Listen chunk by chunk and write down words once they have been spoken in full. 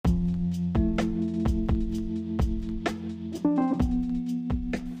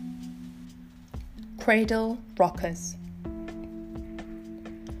Cradle rockers.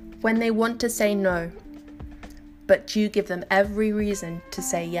 When they want to say no, but you give them every reason to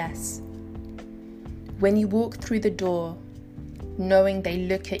say yes. When you walk through the door, knowing they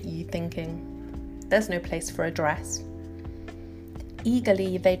look at you thinking, there's no place for a dress.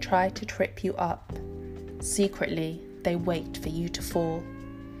 Eagerly they try to trip you up. Secretly they wait for you to fall.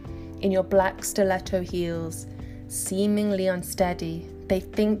 In your black stiletto heels, seemingly unsteady, they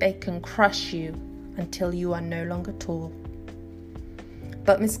think they can crush you until you are no longer tall.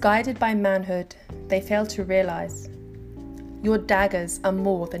 But misguided by manhood, they fail to realize your daggers are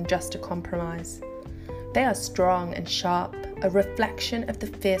more than just a compromise. They are strong and sharp, a reflection of the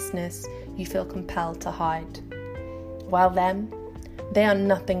fierceness you feel compelled to hide. While them, they are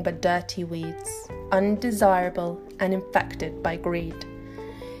nothing but dirty weeds, undesirable and infected by greed.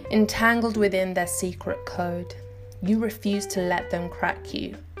 Entangled within their secret code, you refuse to let them crack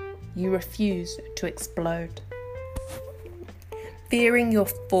you. You refuse to explode. Fearing your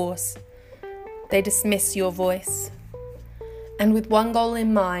force, they dismiss your voice. And with one goal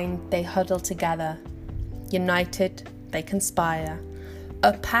in mind, they huddle together. United, they conspire.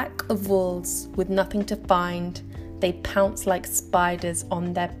 A pack of wolves with nothing to find, they pounce like spiders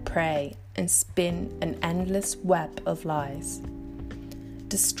on their prey and spin an endless web of lies.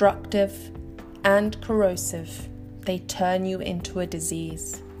 Destructive and corrosive, they turn you into a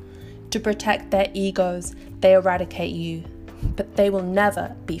disease. To protect their egos, they eradicate you, but they will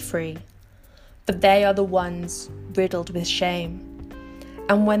never be free. For they are the ones riddled with shame.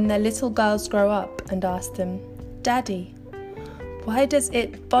 And when their little girls grow up and ask them, "Daddy, why does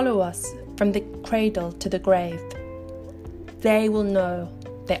it follow us from the cradle to the grave?" they will know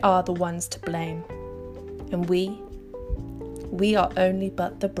they are the ones to blame. And we are only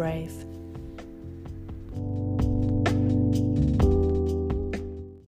but the brave.